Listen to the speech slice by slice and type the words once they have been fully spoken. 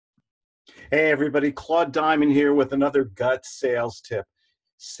Hey everybody, Claude Diamond here with another gut sales tip.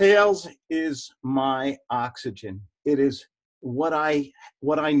 Sales is my oxygen. It is what I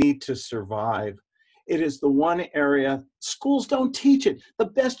need to survive. It is the one area schools don't teach it. The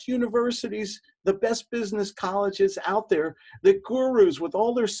best universities, the best business colleges out there, the gurus with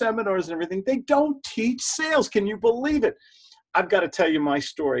all their seminars and everything, they don't teach sales. Can you believe it? I've got to tell you my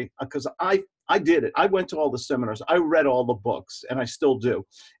story because I did it. I went to all the seminars. I read all the books, and I still do.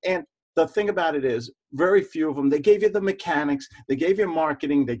 And the thing about it is, very few of them, they gave you the mechanics, they gave you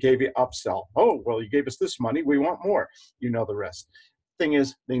marketing, they gave you upsell. Oh, well, you gave us this money, we want more. You know the rest. Thing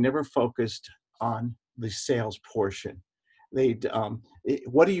is, they never focused on the sales portion.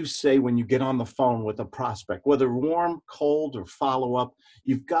 What do you say when you get on the phone with a prospect, whether warm, cold, or follow up?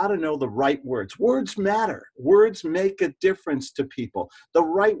 You've got to know the right words. Words matter. Words make a difference to people. The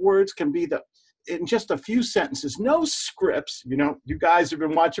right words can be in just a few sentences, no scripts. You know, you guys have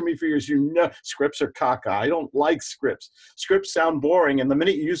been watching me for years. You know, scripts are caca. I don't like scripts. Scripts sound boring. And the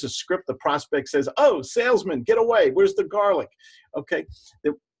minute you use a script, the prospect says, oh, salesman, get away. Where's the garlic? Okay.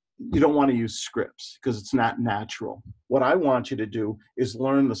 You don't want to use scripts because it's not natural. What I want you to do is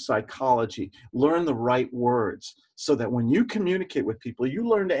learn the psychology, learn the right words so that when you communicate with people, you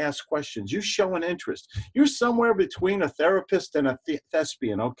learn to ask questions, you show an interest. You're somewhere between a therapist and a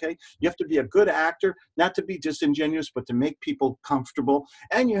thespian, okay? You have to be a good actor, not to be disingenuous, but to make people comfortable.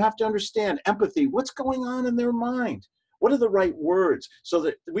 And you have to understand empathy. What's going on in their mind? What are the right words so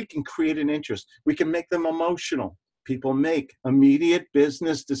that we can create an interest? We can make them emotional. People make immediate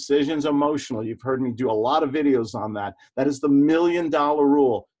business decisions emotional. You've heard me do a lot of videos on that. That is the $1 million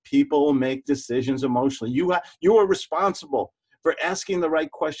rule. People make decisions emotionally. You are responsible for asking the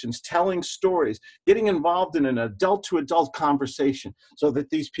right questions, telling stories, getting involved in an adult-to-adult conversation so that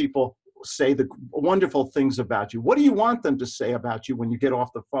these people say the wonderful things about you. What do you want them to say about you when you get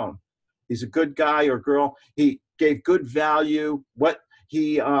off the phone? He's a good guy or girl. He gave good value.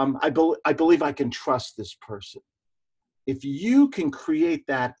 I believe I can trust this person. If you can create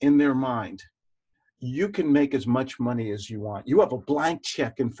that in their mind, you can make as much money as you want. You have a blank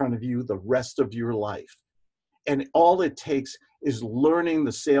check in front of you the rest of your life. And all it takes is learning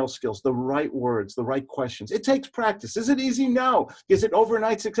the sales skills, the right words, the right questions. It takes practice. Is it easy? No. Is it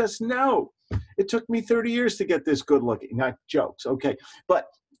overnight success? No. It took me 30 years to get this good looking. Not jokes, okay? But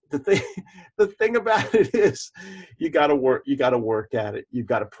the thing about it is you got to work at it. You've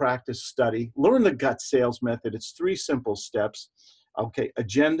got to practice, study, learn the gut sales method. It's 3 simple steps. Okay,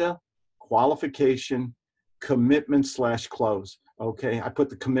 agenda, qualification, commitment/close. Okay, I put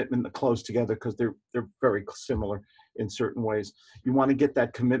the commitment and the close together because they're very similar in certain ways. You want to get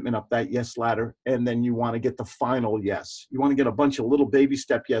that commitment up that yes ladder, and then you want to get the final yes. You want to get a bunch of little baby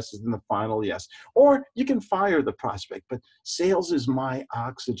step yeses and the final yes. Or you can fire the prospect, but sales is my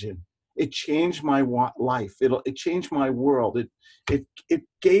oxygen. It changed my life. It changed my world. It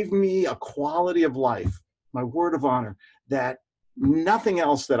gave me a quality of life, my word of honor, that nothing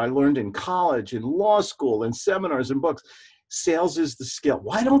else that I learned in college, in law school, in seminars and books. Sales is the skill.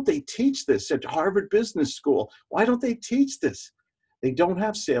 Why don't they teach this at Harvard Business School? Why don't they teach this? They don't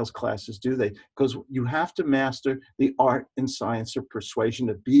have sales classes, do they? Because you have to master the art and science of persuasion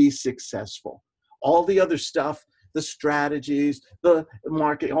to be successful. All the other stuff, the strategies, the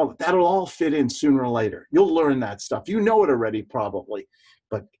market, that'll all fit in sooner or later. You'll learn that stuff. You know it already probably.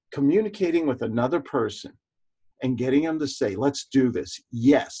 But communicating with another person and getting them to say, let's do this.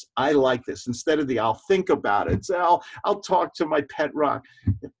 Yes, I like this. Instead of I'll think about it. Say, I'll talk to my pet rock.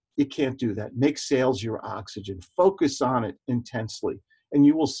 You can't do that. Make sales your oxygen. Focus on it intensely, and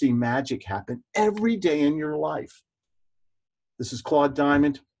you will see magic happen every day in your life. This is Claude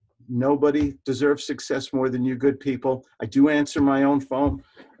Diamond. Nobody deserves success more than you good people. I do answer my own phone.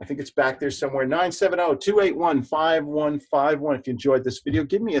 I think it's back there somewhere, 970-281-5151. If you enjoyed this video,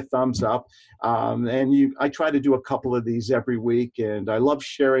 give me a thumbs up. I try to do a couple of these every week, and I love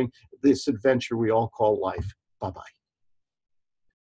sharing this adventure we all call life. Bye-bye.